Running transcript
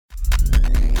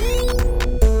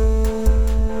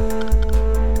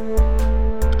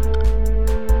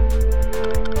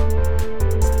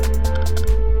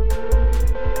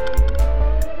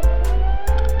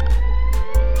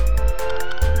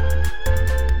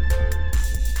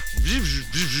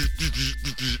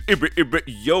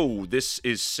Yo, this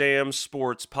is Sam's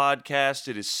Sports Podcast.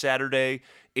 It is Saturday,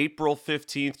 April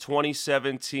 15th,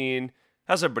 2017.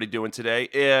 How's everybody doing today?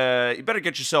 You better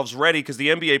get yourselves ready because the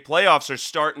NBA playoffs are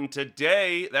starting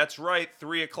today. That's right,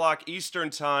 3 o'clock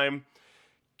Eastern time.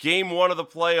 Game 1 of the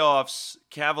playoffs,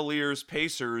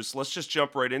 Cavaliers-Pacers. Let's just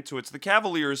jump right into it. So the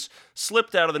Cavaliers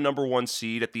slipped out of the number 1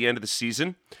 seed at the end of the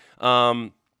season.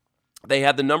 They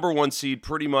had the number 1 seed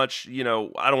pretty much, I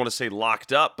don't want to say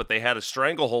locked up, but they had a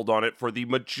stranglehold on it for the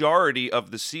majority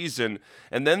of the season.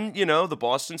 And then, the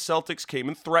Boston Celtics came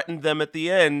and threatened them at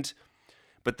the end.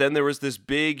 But then there was this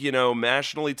big,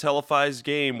 nationally televised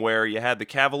game where you had the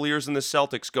Cavaliers and the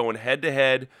Celtics going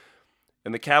head-to-head,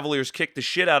 and the Cavaliers kicked the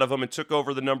shit out of them and took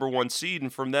over the number 1 seed.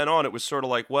 And from then on, it was sort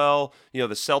of like, well, the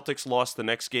Celtics lost the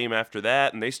next game after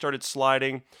that, and they started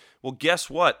sliding. Well, guess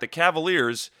what? The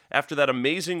Cavaliers, after that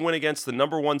amazing win against the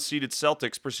number 1 seeded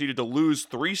Celtics, proceeded to lose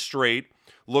 3 straight,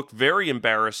 looked very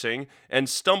embarrassing, and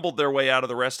stumbled their way out of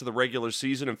the rest of the regular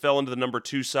season and fell into the number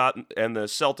 2 slot, and the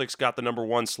Celtics got the number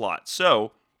 1 slot.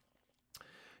 So,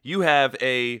 you have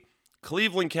a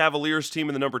Cleveland Cavaliers team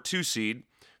in the number 2 seed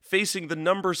facing the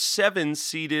number 7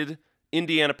 seeded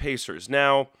Indiana Pacers.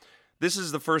 Now, this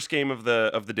is the first game of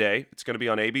the day. It's going to be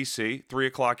on ABC, 3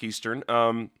 o'clock Eastern.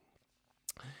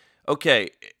 Okay,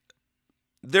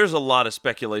 there's a lot of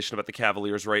speculation about the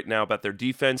Cavaliers right now, about their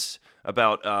defense,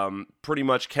 about pretty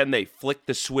much can they flick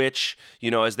the switch,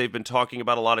 as they've been talking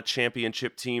about a lot of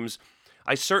championship teams.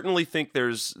 I certainly think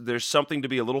there's something to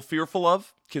be a little fearful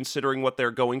of, considering what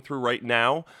they're going through right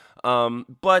now.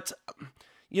 But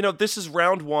this is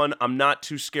round 1. I'm not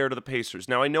too scared of the Pacers.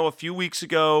 Now, I know a few weeks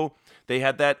ago, they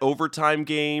had that overtime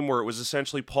game where it was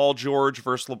essentially Paul George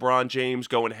versus LeBron James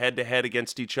going head-to-head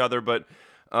against each other, but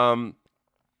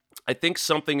I think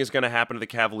something is going to happen to the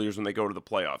Cavaliers when they go to the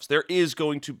playoffs. There is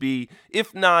going to be,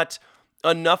 if not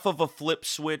enough of a flip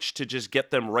switch to just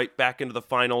get them right back into the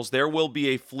finals, there will be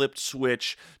a flipped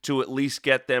switch to at least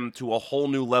get them to a whole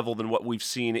new level than what we've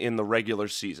seen in the regular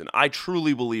season. I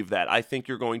truly believe that. I think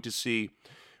you're going to see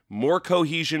more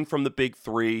cohesion from the big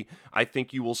three. I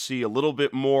think you will see a little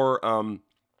bit more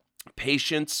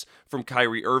patience from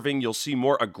Kyrie Irving. You'll see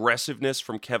more aggressiveness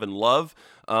from Kevin Love.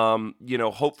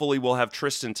 Hopefully we'll have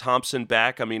Tristan Thompson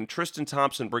back. I mean, Tristan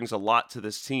Thompson brings a lot to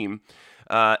this team.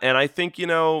 And I think,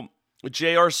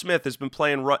 J.R. Smith has been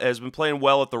playing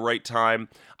well at the right time.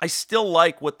 I still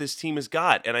like what this team has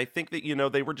got, and I think that,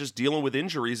 they were just dealing with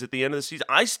injuries at the end of the season.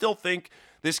 I still think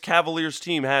this Cavaliers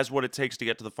team has what it takes to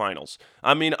get to the finals.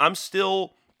 I mean,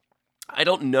 I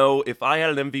don't know if I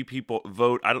had an MVP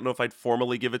vote. I don't know if I'd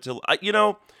formally give it to,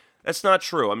 that's not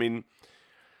true. I mean,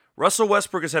 Russell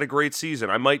Westbrook has had a great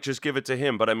season. I might just give it to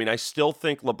him, but I still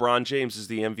think LeBron James is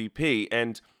the MVP.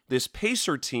 And this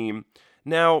Pacer team,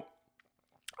 now,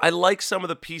 I like some of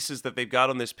the pieces that they've got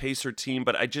on this Pacer team,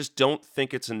 but I just don't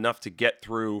think it's enough to get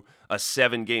through a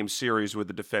 7-game series with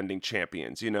the defending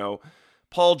champions.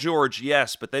 Paul George,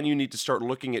 yes, but then you need to start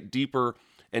looking at deeper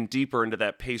and deeper into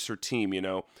that Pacer team,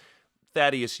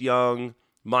 Thaddeus Young,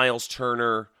 Miles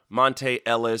Turner, Monte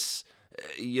Ellis,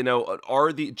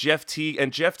 Jeff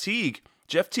Teague. Jeff Teague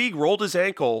rolled his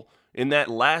ankle in that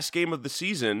last game of the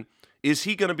season. Is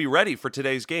he going to be ready for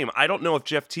today's game? I don't know if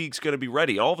Jeff Teague's going to be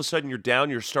ready. All of a sudden, you're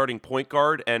down your starting point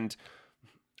guard, and,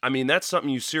 that's something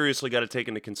you seriously got to take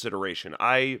into consideration.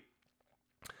 I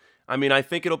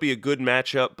think it'll be a good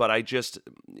matchup, but I just,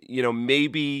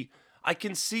 maybe I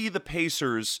can see the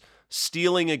Pacers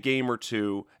stealing a game or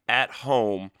two at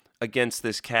home against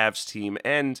this Cavs team,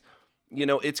 and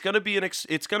it's going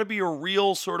to be a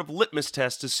real sort of litmus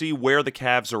test to see where the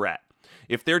Cavs are at.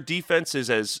 If their defense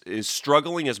is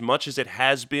struggling as much as it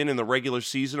has been in the regular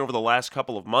season over the last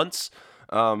couple of months,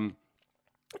 I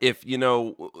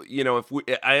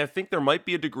think there might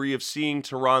be a degree of seeing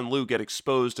Tyronn Lue get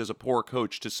exposed as a poor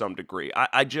coach to some degree.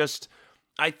 I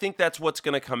think that's what's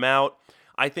going to come out.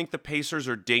 I think the Pacers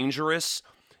are dangerous,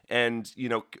 and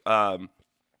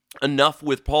enough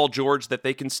with Paul George that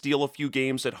they can steal a few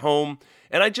games at home.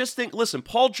 And I just think, listen,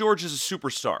 Paul George is a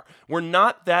superstar. We're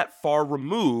not that far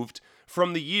removed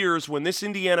from the years when this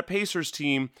Indiana Pacers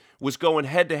team was going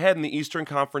head-to-head in the Eastern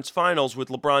Conference Finals with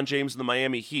LeBron James and the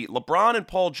Miami Heat. LeBron and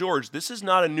Paul George, this is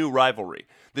not a new rivalry.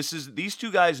 These two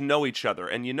guys know each other.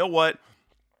 And you know what?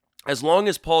 As long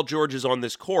as Paul George is on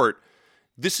this court,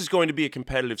 this is going to be a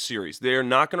competitive series. They're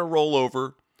not going to roll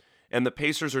over, and the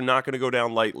Pacers are not going to go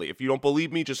down lightly. If you don't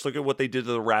believe me, just look at what they did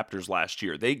to the Raptors last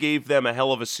year. They gave them a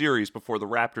hell of a series before the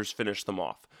Raptors finished them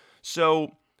off.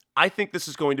 So I think this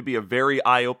is going to be a very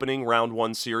eye-opening round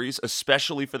 1 series,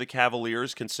 especially for the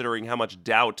Cavaliers, considering how much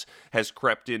doubt has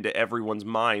crept into everyone's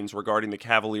minds regarding the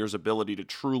Cavaliers' ability to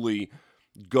truly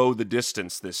go the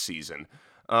distance this season.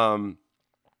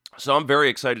 So I'm very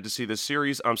excited to see this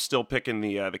series. I'm still picking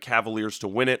the Cavaliers to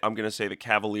win it. I'm going to say the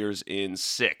Cavaliers in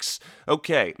 6.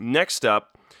 Okay, next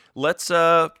up, let's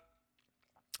stay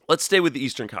with the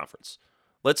Eastern Conference.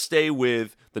 Let's stay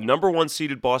with the number 1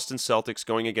 seeded Boston Celtics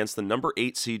going against the number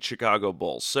 8 seed Chicago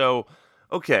Bulls. So,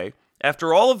 okay,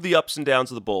 after all of the ups and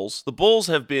downs of the Bulls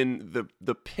have been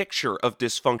the picture of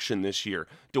dysfunction this year.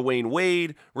 Dwayne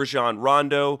Wade, Rajon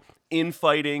Rondo,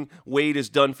 infighting. Wade is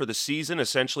done for the season,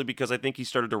 essentially because I think he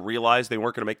started to realize they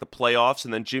weren't going to make the playoffs,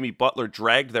 and then Jimmy Butler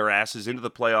dragged their asses into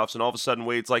the playoffs, and all of a sudden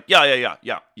Wade's like, yeah,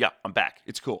 I'm back.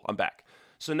 It's cool, I'm back.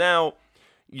 So now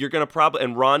you're going to probably,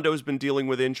 and Rondo's been dealing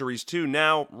with injuries too.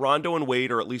 Now Rondo and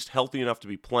Wade are at least healthy enough to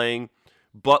be playing.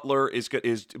 Butler is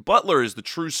the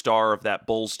true star of that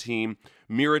Bulls team.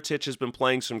 Mirotic has been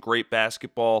playing some great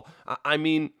basketball. I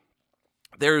mean,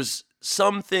 there's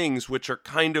some things which are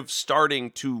kind of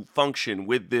starting to function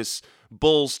with this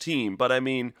Bulls team, but I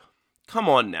mean, come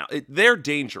on now. They're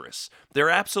dangerous. They're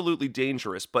absolutely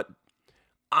dangerous, but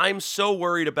I'm so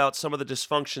worried about some of the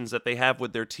dysfunctions that they have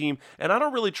with their team, and I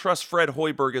don't really trust Fred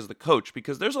Hoiberg as the coach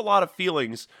because there's a lot of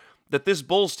feelings that this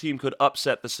Bulls team could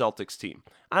upset the Celtics team.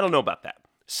 I don't know about that.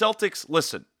 Celtics,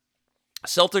 listen,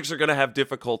 Celtics are going to have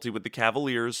difficulty with the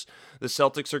Cavaliers. The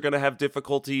Celtics are going to have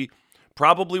difficulty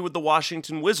probably with the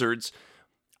Washington Wizards.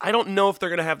 I don't know if they're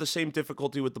going to have the same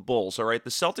difficulty with the Bulls, all right? The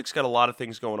Celtics got a lot of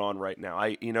things going on right now.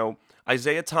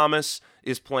 Isaiah Thomas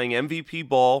is playing MVP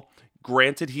ball.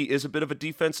 Granted, he is a bit of a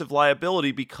defensive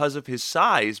liability because of his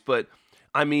size, but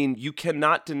I mean, you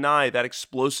cannot deny that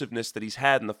explosiveness that he's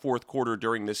had in the fourth quarter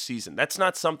during this season. That's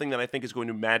not something that I think is going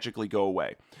to magically go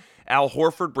away. Al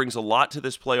Horford brings a lot to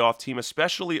this playoff team,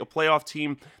 especially a playoff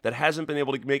team that hasn't been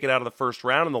able to make it out of the first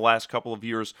round in the last couple of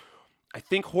years. I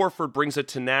think Horford brings a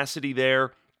tenacity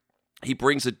there. He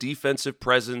brings a defensive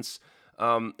presence.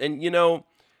 And,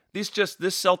 this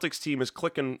Celtics team is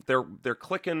clicking. They're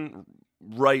clicking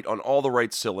right on all the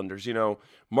right cylinders.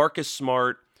 Marcus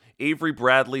Smart, Avery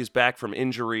Bradley is back from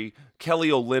injury, Kelly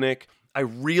Olynyk. I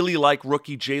really like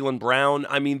rookie Jaylen Brown.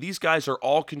 I mean, these guys are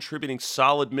all contributing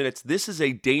solid minutes. This is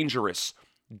a dangerous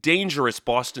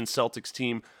Boston Celtics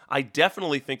team. I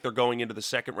definitely think they're going into the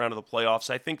second round of the playoffs.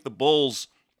 I think the Bulls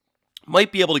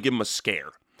might be able to give them a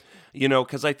scare,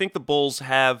 because I think the Bulls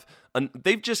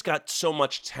they've just got so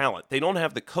much talent. They don't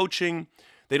have the coaching.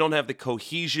 They don't have the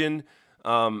cohesion.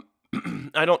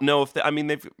 I don't know if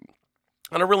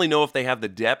I don't really know if they have the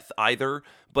depth either,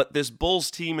 but this Bulls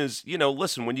team is,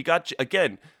 listen, when you got,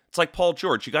 again, it's like Paul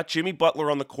George. You got Jimmy Butler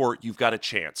on the court, you've got a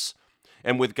chance.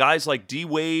 And with guys like D.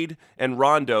 Wade and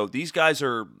Rondo, these guys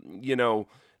are,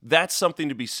 that's something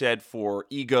to be said for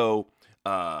ego,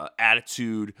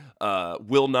 attitude,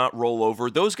 will not roll over.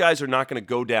 Those guys are not going to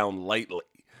go down lightly.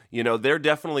 They're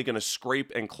definitely going to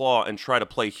scrape and claw and try to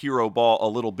play hero ball a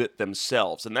little bit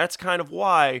themselves. And that's kind of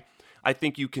why I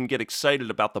think you can get excited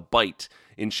about the bite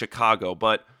in Chicago.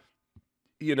 But,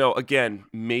 again,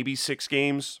 maybe 6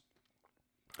 games.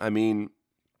 I mean,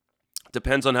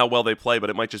 depends on how well they play,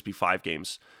 but it might just be 5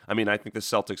 games. I mean, I think the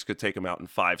Celtics could take them out in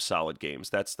 5 solid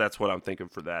games. That's what I'm thinking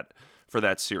for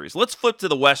that series. Let's flip to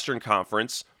the Western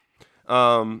Conference.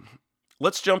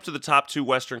 Let's jump to the top 2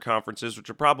 Western Conferences, which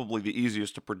are probably the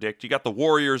easiest to predict. You got the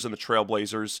Warriors and the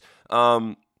Trailblazers.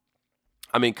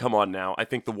 I mean, come on now. I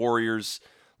think the Warriors,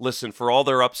 listen, for all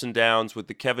their ups and downs with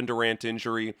the Kevin Durant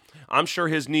injury, I'm sure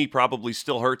his knee probably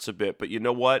still hurts a bit, but you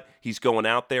know what? He's going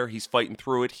out there, he's fighting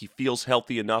through it, he feels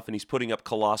healthy enough, and he's putting up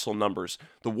colossal numbers.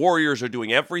 The Warriors are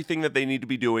doing everything that they need to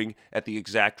be doing at the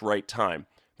exact right time.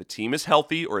 The team is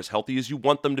healthy, or as healthy as you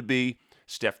want them to be.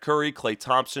 Steph Curry, Klay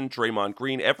Thompson, Draymond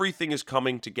Green, everything is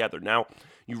coming together. Now,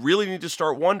 you really need to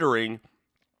start wondering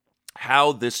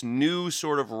how this new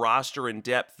sort of roster and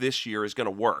depth this year is going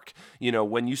to work.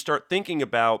 When you start thinking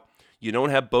about, you don't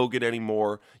have Bogut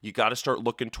anymore, you got to start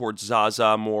looking towards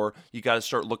Zaza more, you got to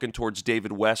start looking towards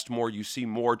David West more, you see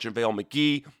more JaVale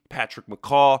McGee, Patrick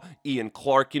McCaw, Ian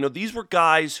Clark. These were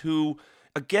guys who,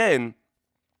 again,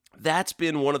 that's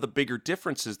been one of the bigger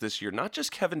differences this year. Not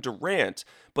just Kevin Durant,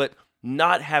 but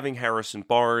not having Harrison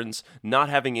Barnes, not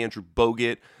having Andrew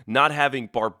Bogut, not having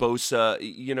Barbosa,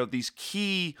 these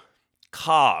key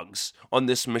cogs on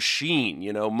this machine,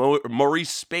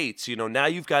 Maurice Spates, now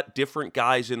you've got different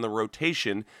guys in the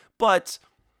rotation, but,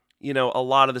 a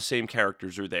lot of the same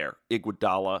characters are there.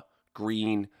 Iguodala,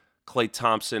 Green, Klay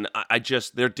Thompson,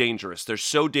 they're dangerous. They're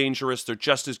so dangerous. They're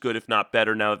just as good, if not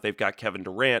better, now that they've got Kevin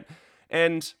Durant.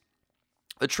 And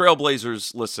the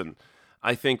Trailblazers, listen,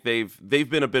 I think they've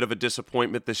been a bit of a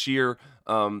disappointment this year.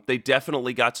 They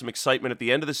definitely got some excitement at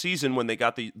the end of the season when they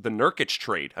got the Nurkic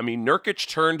trade. I mean, Nurkic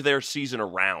turned their season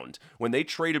around. When they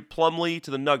traded Plumlee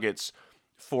to the Nuggets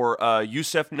for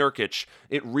Yusef Nurkic,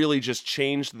 it really just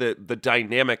changed the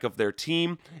dynamic of their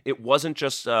team. It wasn't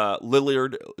just Damian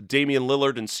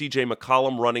Lillard and CJ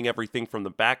McCollum running everything from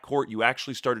the backcourt. You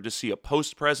actually started to see a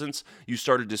post presence. You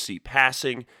started to see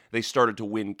passing. They started to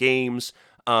win games.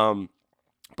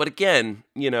 But again,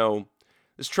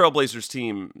 this Trailblazers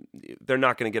team, they're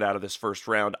not going to get out of this first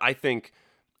round. I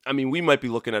mean, we might be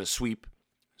looking at a sweep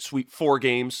 4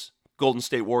 games. Golden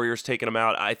State Warriors taking them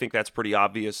out. I think that's pretty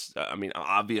obvious. I mean,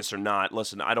 obvious or not.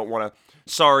 Listen, I don't want to.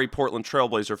 Sorry, Portland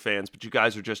Trailblazer fans, but you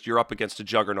guys you're up against a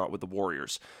juggernaut with the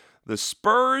Warriors. The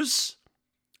Spurs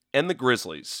and the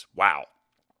Grizzlies. Wow.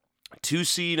 2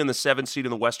 seed and the 7 seed in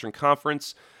the Western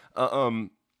Conference.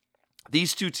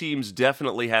 These two teams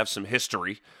definitely have some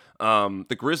history.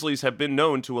 The Grizzlies have been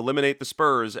known to eliminate the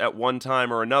Spurs at one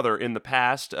time or another in the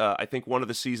past. I think one of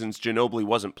the seasons Ginobili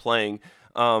wasn't playing.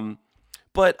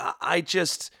 But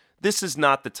this is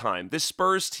not the time. This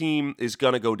Spurs team is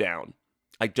going to go down.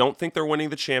 I don't think they're winning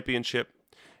the championship.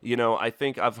 I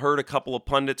think I've heard a couple of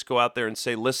pundits go out there and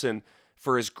say, listen,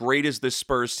 for as great as this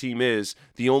Spurs team is,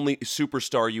 the only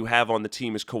superstar you have on the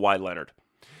team is Kawhi Leonard.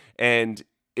 And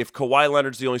if Kawhi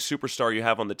Leonard's the only superstar you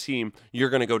have on the team, you're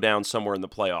going to go down somewhere in the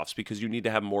playoffs because you need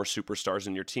to have more superstars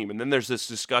in your team. And then there's this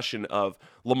discussion of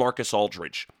LaMarcus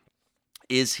Aldridge.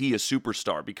 Is he a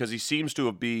superstar? Because he seems to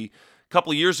be... A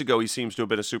couple of years ago, he seems to have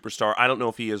been a superstar. I don't know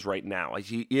if he is right now.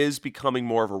 He is becoming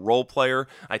more of a role player.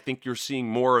 I think you're seeing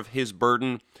more of his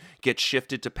burden get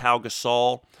shifted to Pau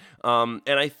Gasol. And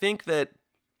I think that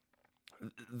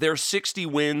their 60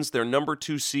 wins, their number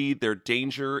 2 seed, their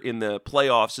danger in the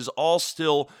playoffs is all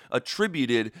still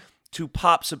attributed to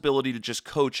Pop's ability to just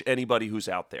coach anybody who's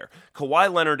out there. Kawhi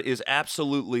Leonard is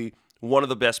absolutely one of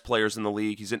the best players in the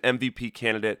league. He's an MVP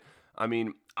candidate. I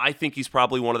mean, I think he's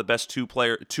probably one of the best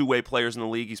two-way players in the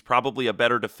league. He's probably a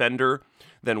better defender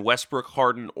than Westbrook,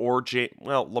 Harden, or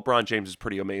LeBron James is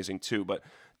pretty amazing too, but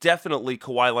definitely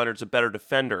Kawhi Leonard's a better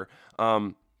defender.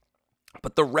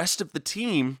 But the rest of the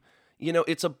team,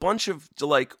 it's a bunch of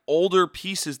older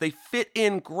pieces. They fit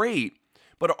in great,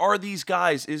 but are these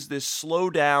guys? Is this slow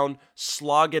down,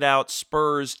 slog it out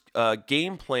Spurs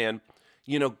game plan,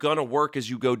 gonna work as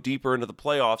you go deeper into the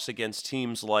playoffs against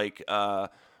teams like?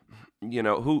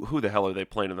 Who the hell are they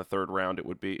playing in the third round? It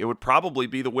would probably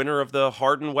be the winner of the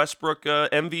Harden Westbrook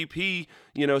MVP,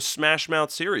 smash mouth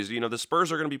series. The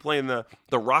Spurs are going to be playing the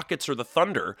Rockets or the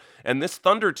Thunder, and this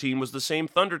Thunder team was the same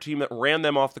Thunder team that ran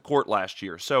them off the court last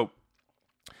year. So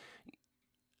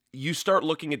you start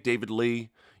looking at David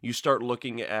Lee, you start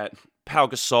looking at Pau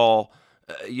Gasol,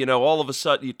 all of a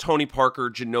sudden Tony Parker,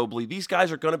 Ginobili, these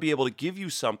guys are going to be able to give you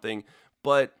something,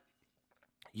 but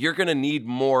you're going to need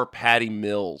more Patty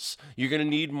Mills. You're going to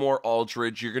need more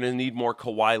Aldridge. You're going to need more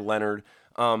Kawhi Leonard.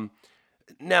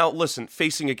 Now, listen,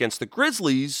 facing against the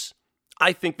Grizzlies,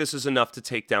 I think this is enough to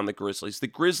take down the Grizzlies. The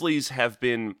Grizzlies have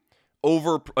been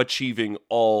overachieving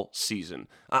all season.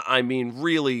 I mean,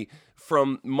 really,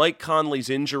 from Mike Conley's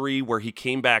injury, where he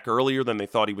came back earlier than they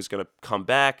thought he was going to come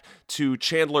back, to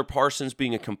Chandler Parsons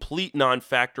being a complete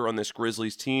non-factor on this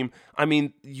Grizzlies team. I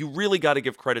mean, you really got to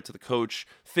give credit to the coach.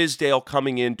 Fizdale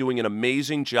coming in, doing an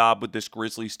amazing job with this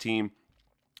Grizzlies team.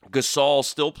 Gasol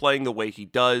still playing the way he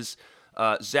does.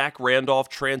 Zach Randolph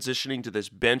transitioning to this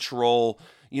bench role.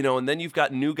 And then you've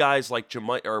got new guys like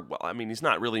he's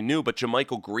not really new, but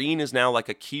JaMychal Green is now like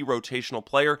a key rotational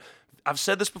player. I've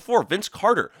said this before, Vince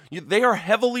Carter. They are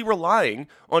heavily relying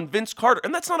on Vince Carter,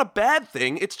 and that's not a bad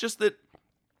thing. It's just that,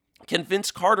 can Vince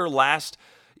Carter last,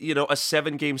 a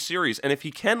 7-game series? And if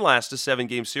he can last a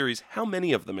 7-game series, how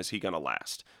many of them is he going to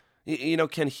last?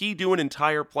 Can he do an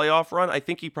entire playoff run? I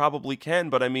think he probably can,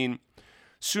 but I mean,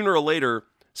 sooner or later,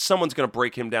 someone's going to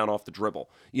break him down off the dribble.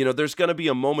 There's going to be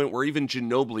a moment where even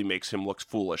Ginobili makes him look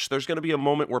foolish. There's going to be a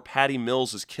moment where Patty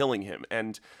Mills is killing him.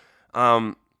 And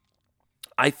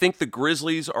I think the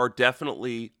Grizzlies are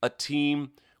definitely a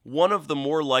team, one of the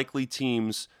more likely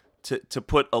teams to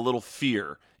put a little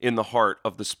fear in the heart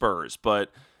of the Spurs.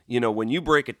 But, when you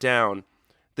break it down,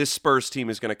 this Spurs team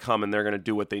is going to come and they're going to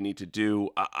do what they need to do.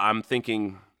 I'm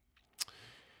thinking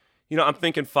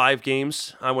 5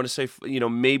 games. I want to say,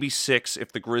 maybe 6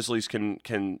 if the Grizzlies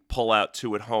can pull out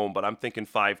 2 at home, but I'm thinking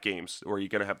 5 games where you're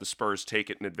going to have the Spurs take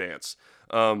it in advance.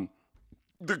 The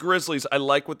Grizzlies, I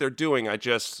like what they're doing.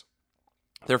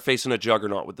 They're facing a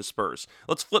juggernaut with the Spurs.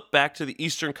 Let's flip back to the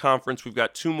Eastern Conference. We've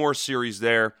got 2 more series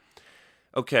there.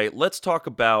 Okay, let's talk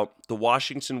about the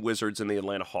Washington Wizards and the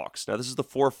Atlanta Hawks. Now, this is the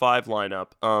 4-5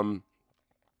 lineup.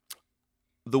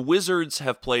 the Wizards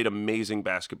have played amazing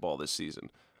basketball this season.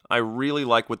 I really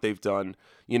like what they've done.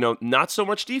 Not so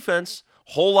much defense,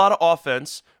 whole lot of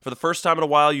offense. For the first time in a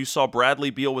while, you saw Bradley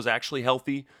Beal was actually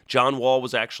healthy. John Wall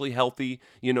was actually healthy.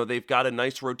 They've got a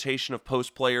nice rotation of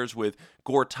post players with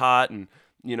Gortat and,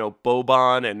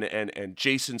 Boban and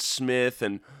Jason Smith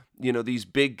and, these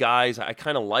big guys. I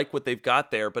kind of like what they've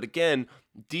got there. But again,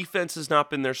 defense has not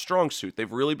been their strong suit.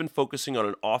 They've really been focusing on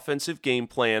an offensive game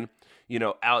plan,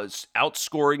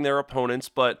 outscoring their opponents.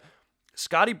 But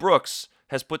Scotty Brooks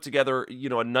has put together,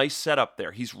 a nice setup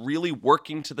there. He's really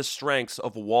working to the strengths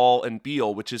of Wall and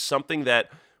Beal, which is something that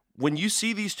when you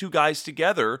see these two guys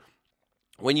together,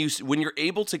 when you're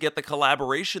able to get the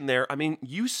collaboration there,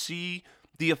 you see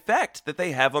the effect that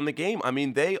they have on the game.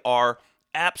 They are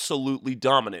absolutely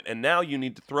dominant. And now you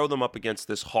need to throw them up against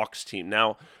this Hawks team.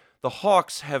 Now, the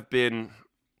Hawks have been,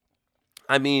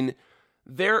 they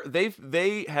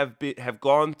have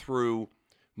gone through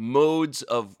modes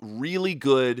of really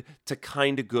good to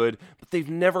kind of good, but they've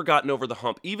never gotten over the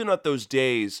hump. Even at those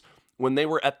days when they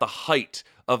were at the height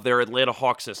of their Atlanta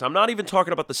Hawksness. I'm not even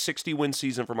talking about the 60-win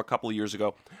season from a couple of years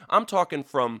ago. I'm talking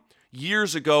from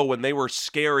years ago when they were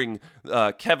scaring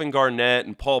Kevin Garnett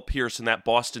and Paul Pierce and that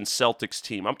Boston Celtics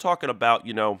team. I'm talking about,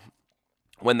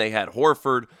 when they had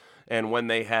Horford and when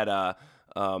they had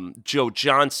Joe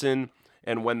Johnson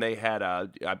and when they had,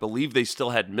 I believe they still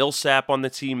had Millsap on the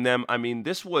team then.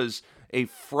 This was a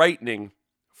frightening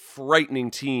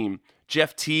team.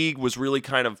 Jeff Teague was really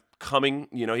kind of coming,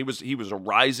 he was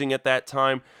rising at that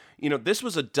time. This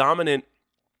was a dominant,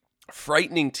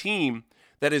 frightening team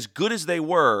that, as good as they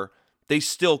were, they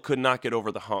still could not get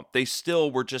over the hump. They still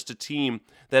were just a team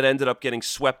that ended up getting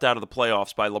swept out of the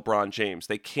playoffs by LeBron James.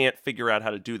 They can't figure out how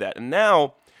to do that. And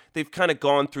now they've kind of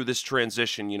gone through this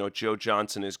transition. Joe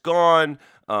Johnson is gone.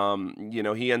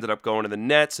 He ended up going to the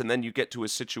Nets, and then you get to a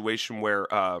situation where,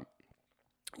 Al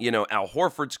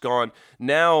Horford's gone.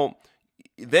 Now,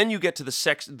 then you get to the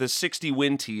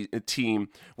 60-win team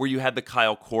where you had the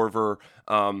Kyle Korver,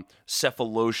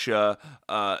 Cephalosha,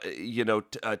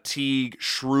 Teague,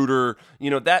 Schroeder,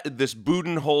 this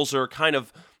Budenholzer kind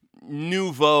of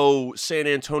nouveau San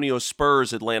Antonio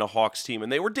Spurs Atlanta Hawks team,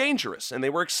 and they were dangerous and they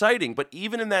were exciting. But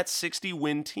even in that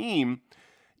 60-win team,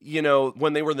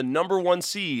 when they were the number one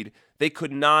seed, they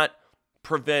could not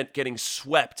prevent getting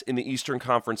swept in the Eastern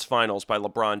Conference Finals by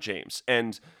LeBron James.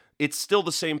 And it's still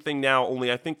the same thing now,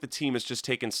 only I think the team has just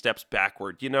taken steps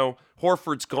backward.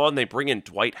 Horford's gone. They bring in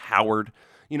Dwight Howard.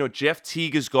 Jeff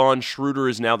Teague is gone. Schroeder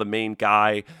is now the main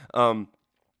guy.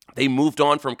 They moved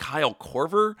on from Kyle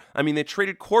Korver. They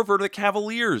traded Korver to the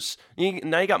Cavaliers.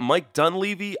 Now you got Mike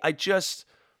Dunleavy.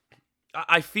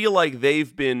 I feel like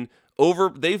they've been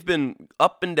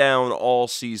up and down all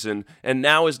season, and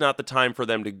now is not the time for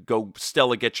them to go,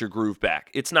 Stella, get your groove back.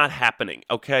 It's not happening,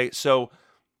 okay? So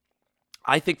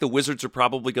I think the Wizards are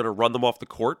probably going to run them off the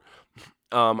court.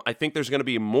 I think there's going to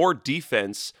be more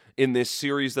defense in this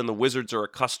series than the Wizards are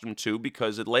accustomed to,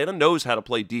 because Atlanta knows how to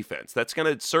play defense. That's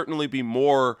going to certainly be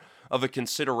more of a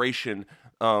consideration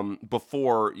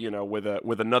before,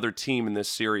 with another team in this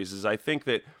series. Is I think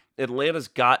that Atlanta's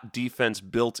got defense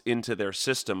built into their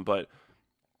system, but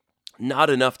not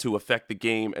enough to affect the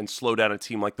game and slow down a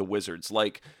team like the Wizards.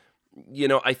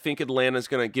 I think Atlanta's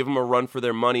going to give them a run for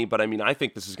their money, but I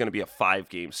think this is going to be a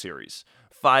 5-game series.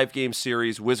 5-game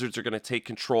series. Wizards are going to take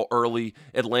control early.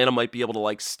 Atlanta might be able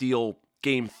to steal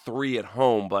game 3 at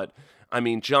home, but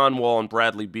John Wall and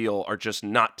Bradley Beal are just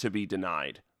not to be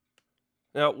denied.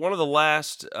 Now, one of the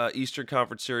last Eastern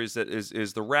Conference series that is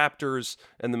the Raptors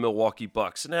and the Milwaukee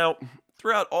Bucks. Now,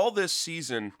 throughout all this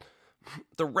season,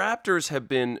 the Raptors have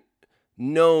been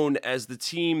known as the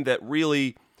team that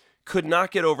really could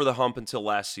not get over the hump until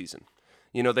last season.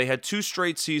 They had 2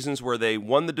 straight seasons where they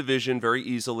won the division very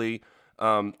easily.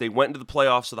 They went into the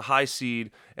playoffs with a high seed,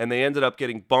 and they ended up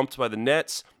getting bumped by the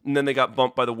Nets, and then they got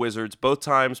bumped by the Wizards. Both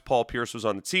times, Paul Pierce was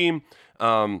on the team.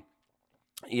 And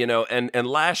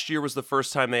last year was the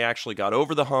first time they actually got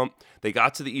over the hump. They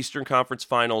got to the Eastern Conference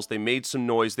Finals. They made some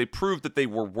noise. They proved that they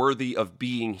were worthy of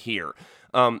being here.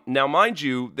 Now, mind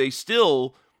you, they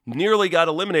still nearly got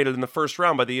eliminated in the first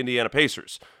round by the Indiana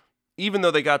Pacers, even though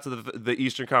they got to the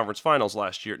Eastern Conference Finals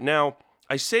last year. Now,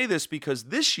 I say this because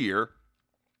this year,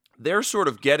 they're sort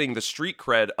of getting the street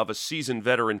cred of a seasoned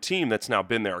veteran team that's now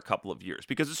been there a couple of years,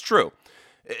 because it's true.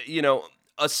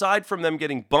 Aside from them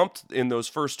getting bumped in those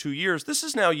first 2 years, this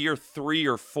is now year 3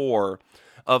 or 4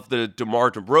 of the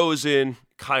DeMar DeRozan,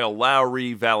 Kyle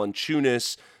Lowry,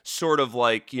 Valanciunas, sort of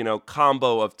like,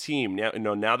 combo of team.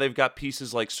 Now they've got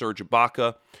pieces like Serge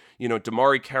Ibaka.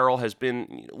 Damari Carroll has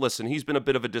been, listen, he's been a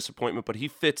bit of a disappointment, but he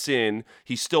fits in.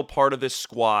 He's still part of this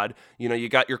squad. You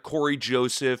got your Corey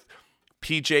Joseph,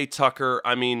 PJ Tucker.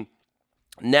 I mean,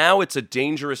 now it's a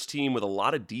dangerous team with a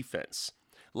lot of defense.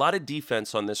 A lot of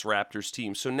defense on this Raptors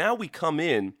team. So now we come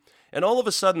in, and all of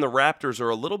a sudden the Raptors are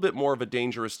a little bit more of a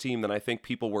dangerous team than I think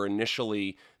people were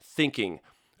initially thinking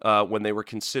when they were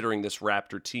considering this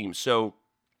Raptor team. So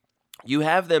you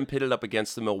have them pitted up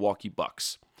against the Milwaukee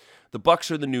Bucks. The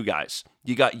Bucks are the new guys.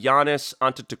 You got Giannis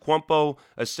Antetokounmpo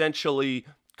essentially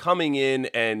coming in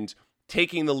and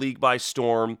taking the league by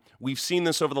storm. We've seen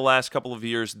this over the last couple of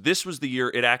years. This was the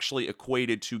year it actually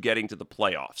equated to getting to the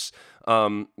playoffs.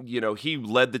 He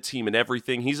led the team in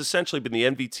everything. He's essentially been the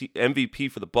MVP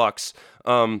for the Bucks.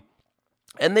 And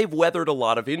they've weathered a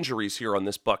lot of injuries here on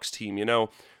this Bucks team.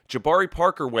 Jabari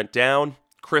Parker went down.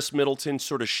 Chris Middleton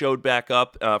sort of showed back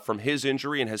up from his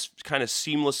injury and has kind of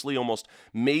seamlessly almost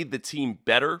made the team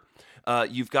better.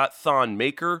 You've got Thon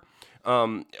Maker.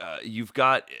 You've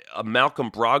got Malcolm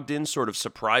Brogdon sort of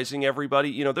surprising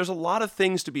everybody. There's a lot of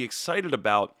things to be excited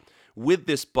about with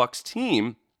this Bucks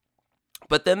team.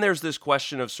 But then there's this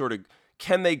question of sort of,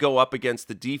 can they go up against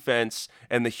the defense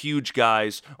and the huge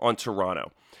guys on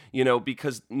Toronto?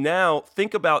 Because now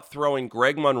think about throwing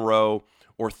Greg Monroe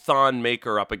or Thon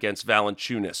Maker up against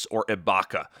Valanciunas or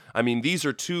Ibaka. I mean, these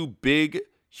are two big,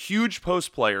 huge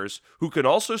post players who can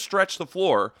also stretch the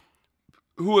floor,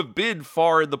 who have been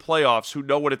far in the playoffs, who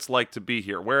know what it's like to be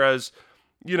here. Whereas,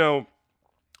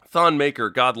 Thon Maker,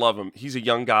 God love him, he's a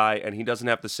young guy and he doesn't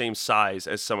have the same size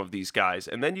as some of these guys.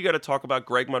 And then you got to talk about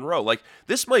Greg Monroe. Like,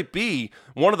 this might be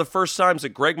one of the first times that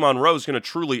Greg Monroe is going to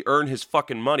truly earn his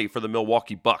fucking money for the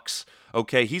Milwaukee Bucks.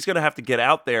 Okay, he's going to have to get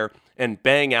out there and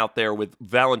bang out there with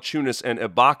Valanciunas and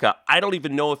Ibaka. I don't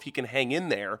even know if he can hang in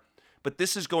there, but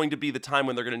this is going to be the time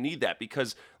when they're going to need that,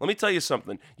 because let me tell you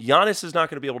something. Giannis is not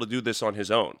going to be able to do this on his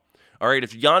own. All right,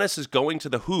 if Giannis is going to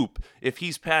the hoop, if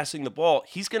he's passing the ball,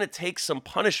 he's going to take some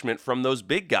punishment from those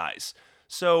big guys.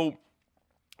 So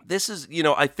this is,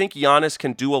 I think Giannis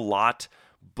can do a lot,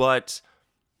 but,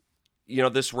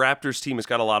 this Raptors team has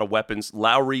got a lot of weapons.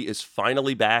 Lowry is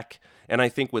finally back. And I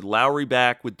think with Lowry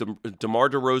back, with DeMar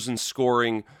DeRozan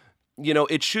scoring,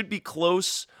 it should be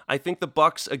close. I think the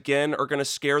Bucks, again, are going to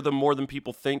scare them more than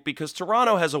people think, because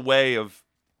Toronto has a way of,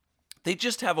 they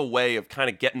just have a way of kind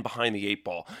of getting behind the eight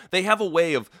ball. They have a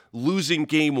way of losing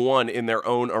game one in their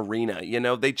own arena.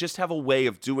 They just have a way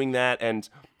of doing that. And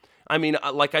I mean,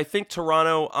 I think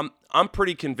Toronto, I'm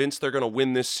pretty convinced they're going to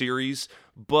win this series,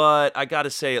 but I got to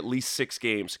say at least 6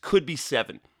 games. Could be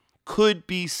 7.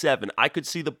 I could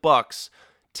see the Bucks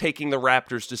taking the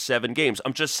Raptors to 7 games.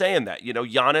 I'm just saying that.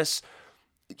 Giannis,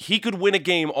 he could win a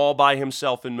game all by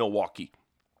himself in Milwaukee.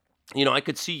 I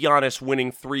could see Giannis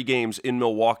winning 3 games in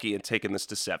Milwaukee and taking this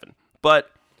to 7.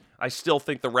 But I still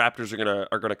think the Raptors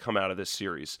are gonna come out of this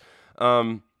series.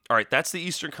 All right, that's the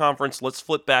Eastern Conference. Let's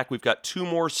flip back. We've got 2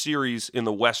 more series in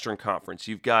the Western Conference.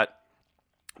 You've got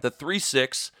the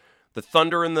 3-6, the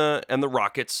Thunder and the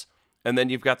Rockets. And then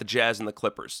you've got the Jazz and the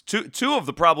Clippers. Two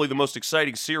of probably the most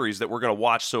exciting series that we're going to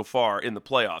watch so far in the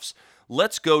playoffs.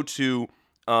 Let's go to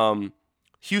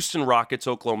Houston Rockets,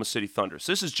 Oklahoma City Thunder.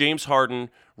 So this is James Harden,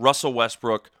 Russell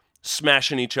Westbrook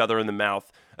smashing each other in the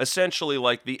mouth. Essentially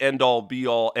like the end-all,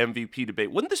 be-all MVP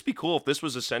debate. Wouldn't this be cool if this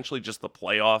was essentially just the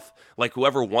playoff? Like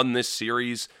whoever won this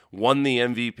series won the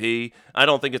MVP? I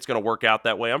don't think it's going to work out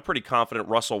that way. I'm pretty confident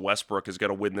Russell Westbrook is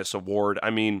going to win this award. I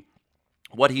mean,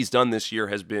 what he's done this year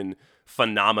has been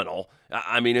phenomenal.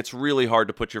 I mean, it's really hard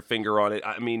to put your finger on it.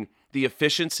 I mean, the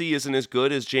efficiency isn't as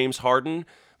good as James Harden,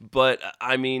 but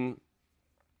I mean,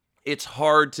 it's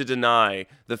hard to deny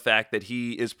the fact that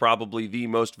he is probably the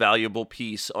most valuable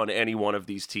piece on any one of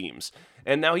these teams.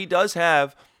 And now he does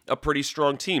have a pretty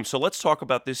strong team. So let's talk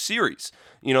about this series.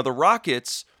 The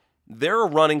Rockets, they're a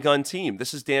run and gun team.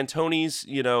 This is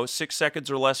D'Antoni's, 6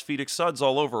 seconds or less Phoenix Suns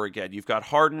all over again. You've got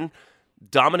Harden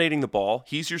dominating the ball.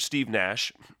 He's your Steve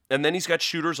Nash. And then he's got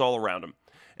shooters all around him.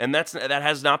 And that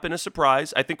has not been a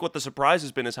surprise. I think what the surprise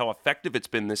has been is how effective it's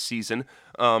been this season.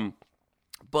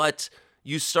 But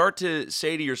you start to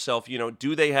say to yourself,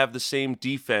 do they have the same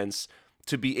defense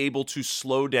to be able to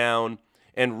slow down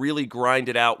and really grind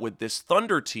it out with this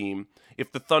Thunder team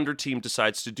if the Thunder team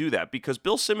decides to do that? Because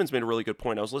Bill Simmons made a really good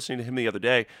point. I was listening to him the other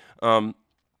day.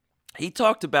 He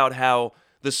talked about how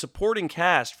the supporting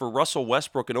cast for Russell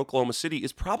Westbrook in Oklahoma City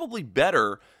is probably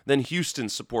better than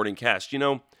Houston's supporting cast.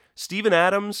 Steven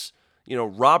Adams,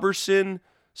 Robertson,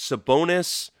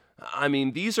 Sabonis, I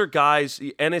mean, these are guys,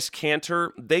 Enes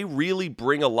Kanter, they really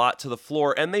bring a lot to the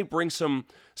floor, and they bring some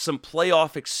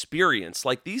playoff experience.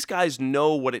 Like, these guys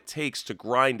know what it takes to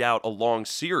grind out a long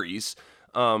series.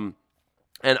 And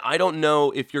I don't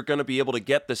know if you're going to be able to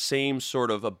get the same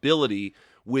sort of ability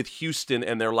with Houston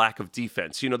and their lack of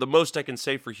defense. You know, the most I can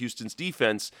say for Houston's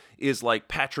defense is like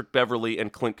Patrick Beverley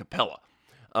and Clint Capella.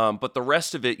 But the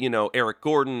rest of it, you know, Eric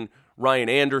Gordon, Ryan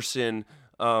Anderson,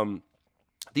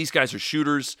 these guys are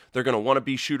shooters. They're going to want to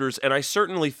be shooters. And I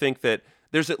certainly think that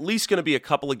there's at least going to be a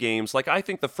couple of games. Like, I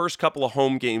think the first couple of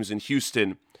home games in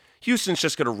Houston's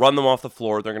just going to run them off the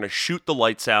floor. They're going to shoot the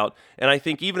lights out. And I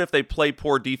think even if they play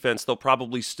poor defense, they'll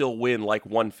probably still win like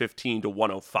 115 to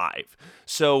 105.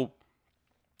 So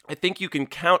I think you can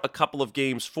count a couple of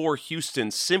games for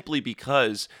Houston simply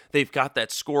because they've got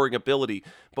that scoring ability.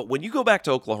 But when you go back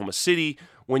to Oklahoma City,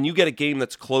 when you get a game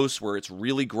that's close, where it's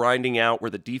really grinding out,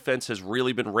 where the defense has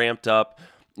really been ramped up,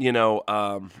 you know,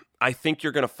 I think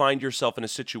you're going to find yourself in a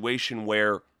situation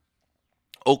where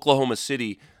Oklahoma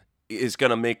City is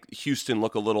going to make Houston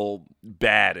look a little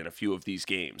bad in a few of these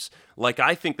games. Like,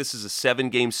 I think this is a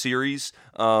 7-game series.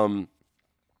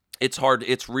 It's hard.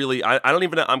 It's really, I don't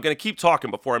even know. I'm going to keep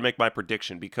talking before I make my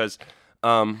prediction, because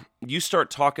you start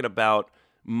talking about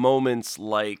moments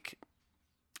like,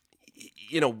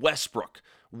 you know, Westbrook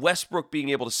being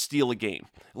able to steal a game.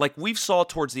 Like, we've saw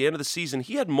towards the end of the season,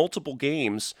 he had multiple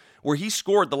games where he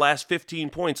scored the last 15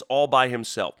 points all by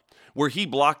himself, where he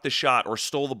blocked the shot or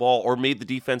stole the ball or made the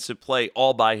defensive play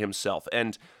all by himself.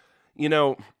 And, you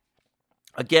know,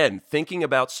 again, thinking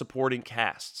about supporting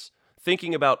casts,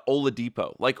 thinking about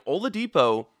Oladipo. Like,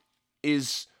 Oladipo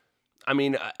is, I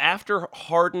mean, after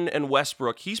Harden and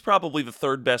Westbrook, he's probably the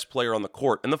third best player on the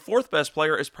court. And the fourth best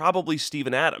player is probably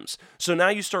Steven Adams. So now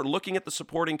you start looking at the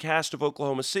supporting cast of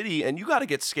Oklahoma City, and you got to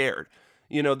get scared.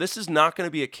 You know, this is not going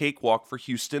to be a cakewalk for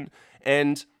Houston.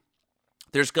 And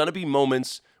there's going to be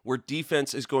moments where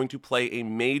defense is going to play a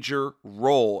major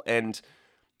role. And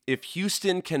if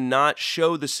Houston cannot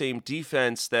show the same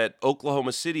defense that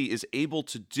Oklahoma City is able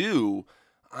to do,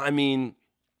 I mean,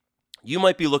 you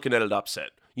might be looking at an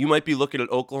upset. You might be looking at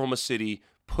Oklahoma City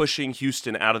pushing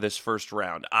Houston out of this first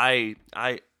round. I'm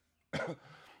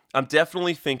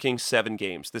definitely thinking 7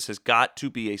 games. This has got to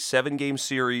be a 7-game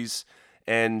series.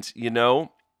 And, you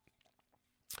know,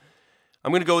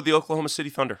 I'm going to go with the Oklahoma City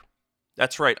Thunder.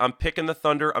 That's right. I'm picking the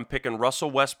Thunder. I'm picking Russell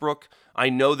Westbrook. I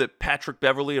know that Patrick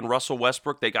Beverley and Russell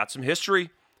Westbrook, they got some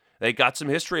history.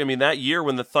 I mean, that year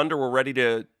when the Thunder were ready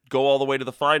to go all the way to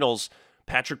the finals,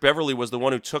 Patrick Beverley was the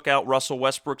one who took out Russell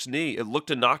Westbrook's knee. It looked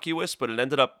innocuous, but it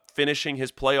ended up finishing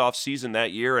his playoff season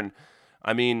that year. And,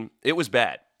 I mean, it was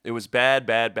bad. It was bad.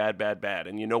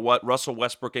 And you know what? Russell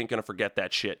Westbrook ain't going to forget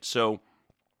that shit. So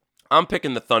I'm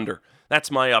picking the Thunder. That's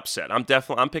my upset. I'm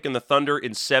picking the Thunder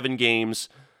in 7 games.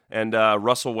 And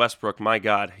Russell Westbrook, my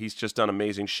God, he's just done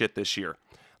amazing shit this year.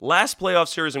 Last playoff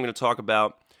series I'm going to talk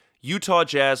about, Utah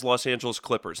Jazz, Los Angeles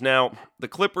Clippers. Now, the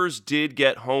Clippers did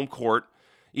get home court.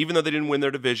 Even though they didn't win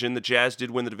their division, the Jazz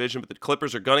did win the division, but the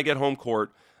Clippers are going to get home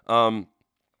court.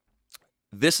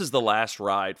 This is the last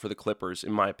ride for the Clippers,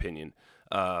 in my opinion.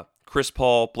 Chris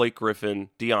Paul, Blake Griffin,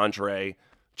 DeAndre,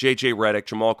 JJ Redick,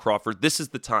 Jamal Crawford. This is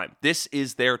the time. This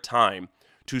is their time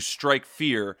to strike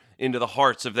fear into the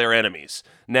hearts of their enemies.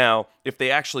 Now, if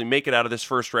they actually make it out of this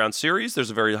first-round series,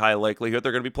 there's a very high likelihood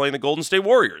they're going to be playing the Golden State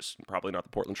Warriors. Probably not the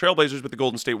Portland Trailblazers, but the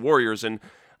Golden State Warriors. And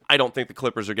I don't think the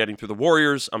Clippers are getting through the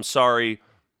Warriors. I'm sorry.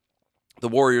 The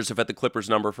Warriors have had the Clippers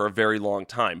number for a very long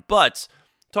time. But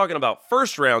talking about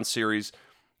first-round series,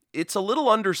 it's a little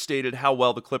understated how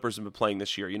well the Clippers have been playing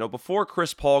this year. You know, before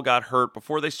Chris Paul got hurt,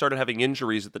 before they started having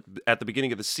injuries at the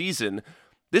beginning of the season,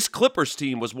 this Clippers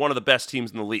team was one of the best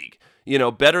teams in the league. You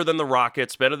know, better than the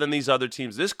Rockets, better than these other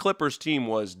teams. This Clippers team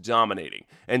was dominating.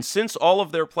 And since all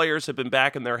of their players have been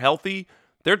back and they're healthy,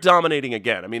 they're dominating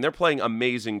again. I mean, they're playing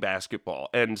amazing basketball.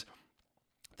 And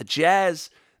the Jazz,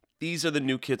 these are the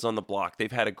new kids on the block.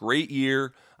 They've had a great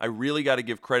year. I really got to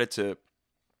give credit to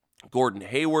Gordon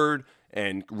Hayward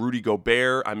and Rudy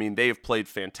Gobert. I mean, they have played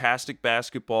fantastic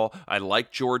basketball. I like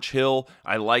George Hill.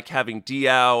 I like having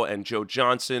Diaw and Joe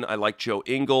Johnson. I like Joe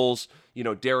Ingles. You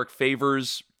know, Derek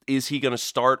Favors, is he going to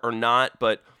start or not?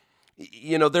 But,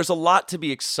 you know, there's a lot to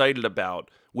be excited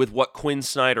about with what Quinn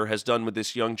Snyder has done with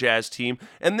this young Jazz team.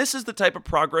 And this is the type of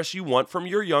progress you want from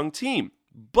your young team.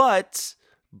 But,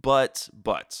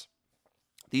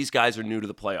 these guys are new to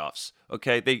the playoffs.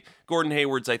 Okay, Gordon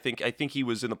Hayward's. I think he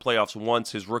was in the playoffs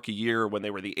once his rookie year when they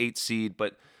were the 8th seed.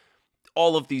 But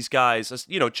all of these guys,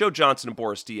 you know, Joe Johnson and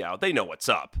Boris Diaw, they know what's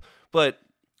up. But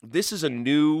this is a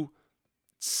new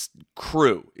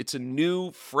crew. It's a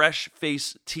new, fresh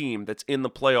face team that's in the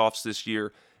playoffs this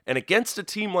year. And against a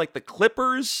team like the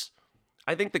Clippers,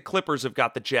 I think the Clippers have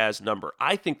got the Jazz number.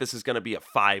 I think this is going to be a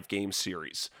 5-game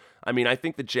series. I mean, I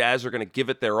think the Jazz are going to give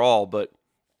it their all, but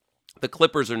the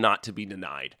Clippers are not to be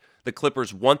denied. The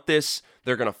Clippers want this.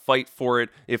 They're going to fight for it.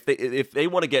 If they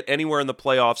want to get anywhere in the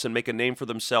playoffs and make a name for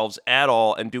themselves at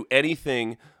all and do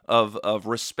anything of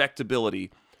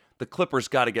respectability, the Clippers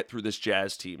got to get through this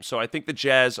Jazz team. So I think the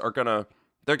Jazz they're going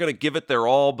to give it their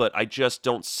all, but I just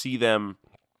don't see them.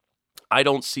 I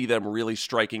don't see them really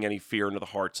striking any fear into the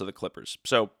hearts of the Clippers.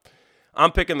 So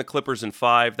I'm picking the Clippers in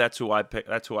 5. That's who I pick.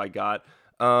 That's who I got.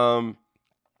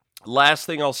 Last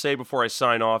thing I'll say before I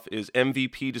sign off is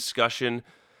MVP discussion.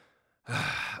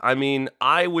 I mean,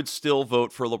 I would still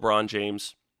vote for LeBron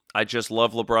James. I just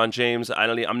love LeBron James.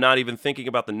 I'm not even thinking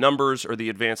about the numbers or the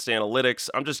advanced analytics.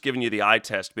 I'm just giving you the eye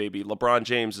test, baby. LeBron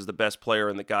James is the best player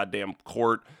in the goddamn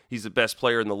court. He's the best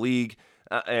player in the league.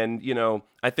 And,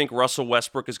 I think Russell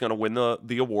Westbrook is going to win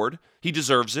the award. He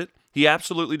deserves it. He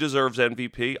absolutely deserves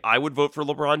MVP. I would vote for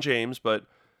LeBron James, but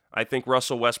I think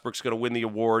Russell Westbrook's going to win the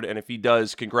award. And if he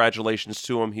does, congratulations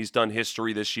to him. He's done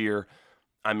history this year.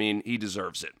 I mean, he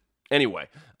deserves it. Anyway,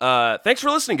 thanks for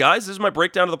listening, guys. This is my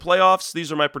breakdown of the playoffs.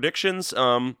 These are my predictions.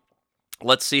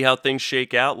 Let's see how things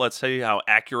shake out. Let's see how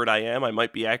accurate I am. I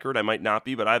might be accurate. I might not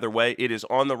be. But either way, it is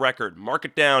on the record. Mark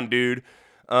it down, dude.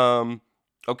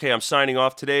 Okay, I'm signing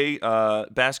off today.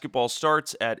 Basketball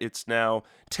starts it's now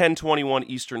 10:21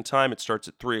 Eastern Time. It starts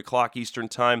at 3 o'clock Eastern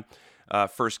Time.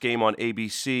 First game on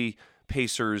ABC.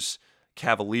 Pacers,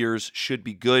 Cavaliers should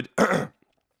be good.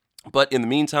 But in the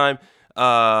meantime,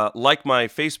 like my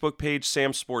Facebook page,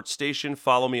 Sam Sports Station.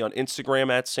 Follow me on Instagram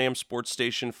at Sam Sports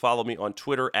Station. Follow me on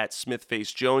Twitter at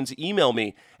SmithFaceJones. Email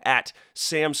me at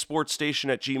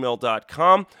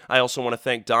samsportstation@gmail.com. I also want to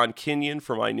thank Don Kenyon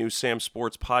for my new Sam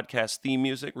Sports podcast theme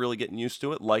music. Really getting used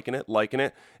to it, liking it.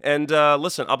 And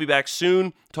listen, I'll be back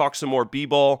soon. Talk some more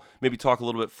b-ball, maybe talk a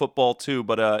little bit football too.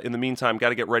 But in the meantime, got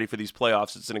to get ready for these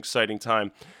playoffs. It's an exciting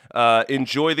time.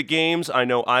 Enjoy the games. I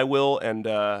know I will, and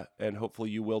hopefully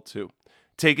you will too.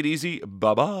 Take it easy.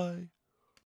 Bye-bye.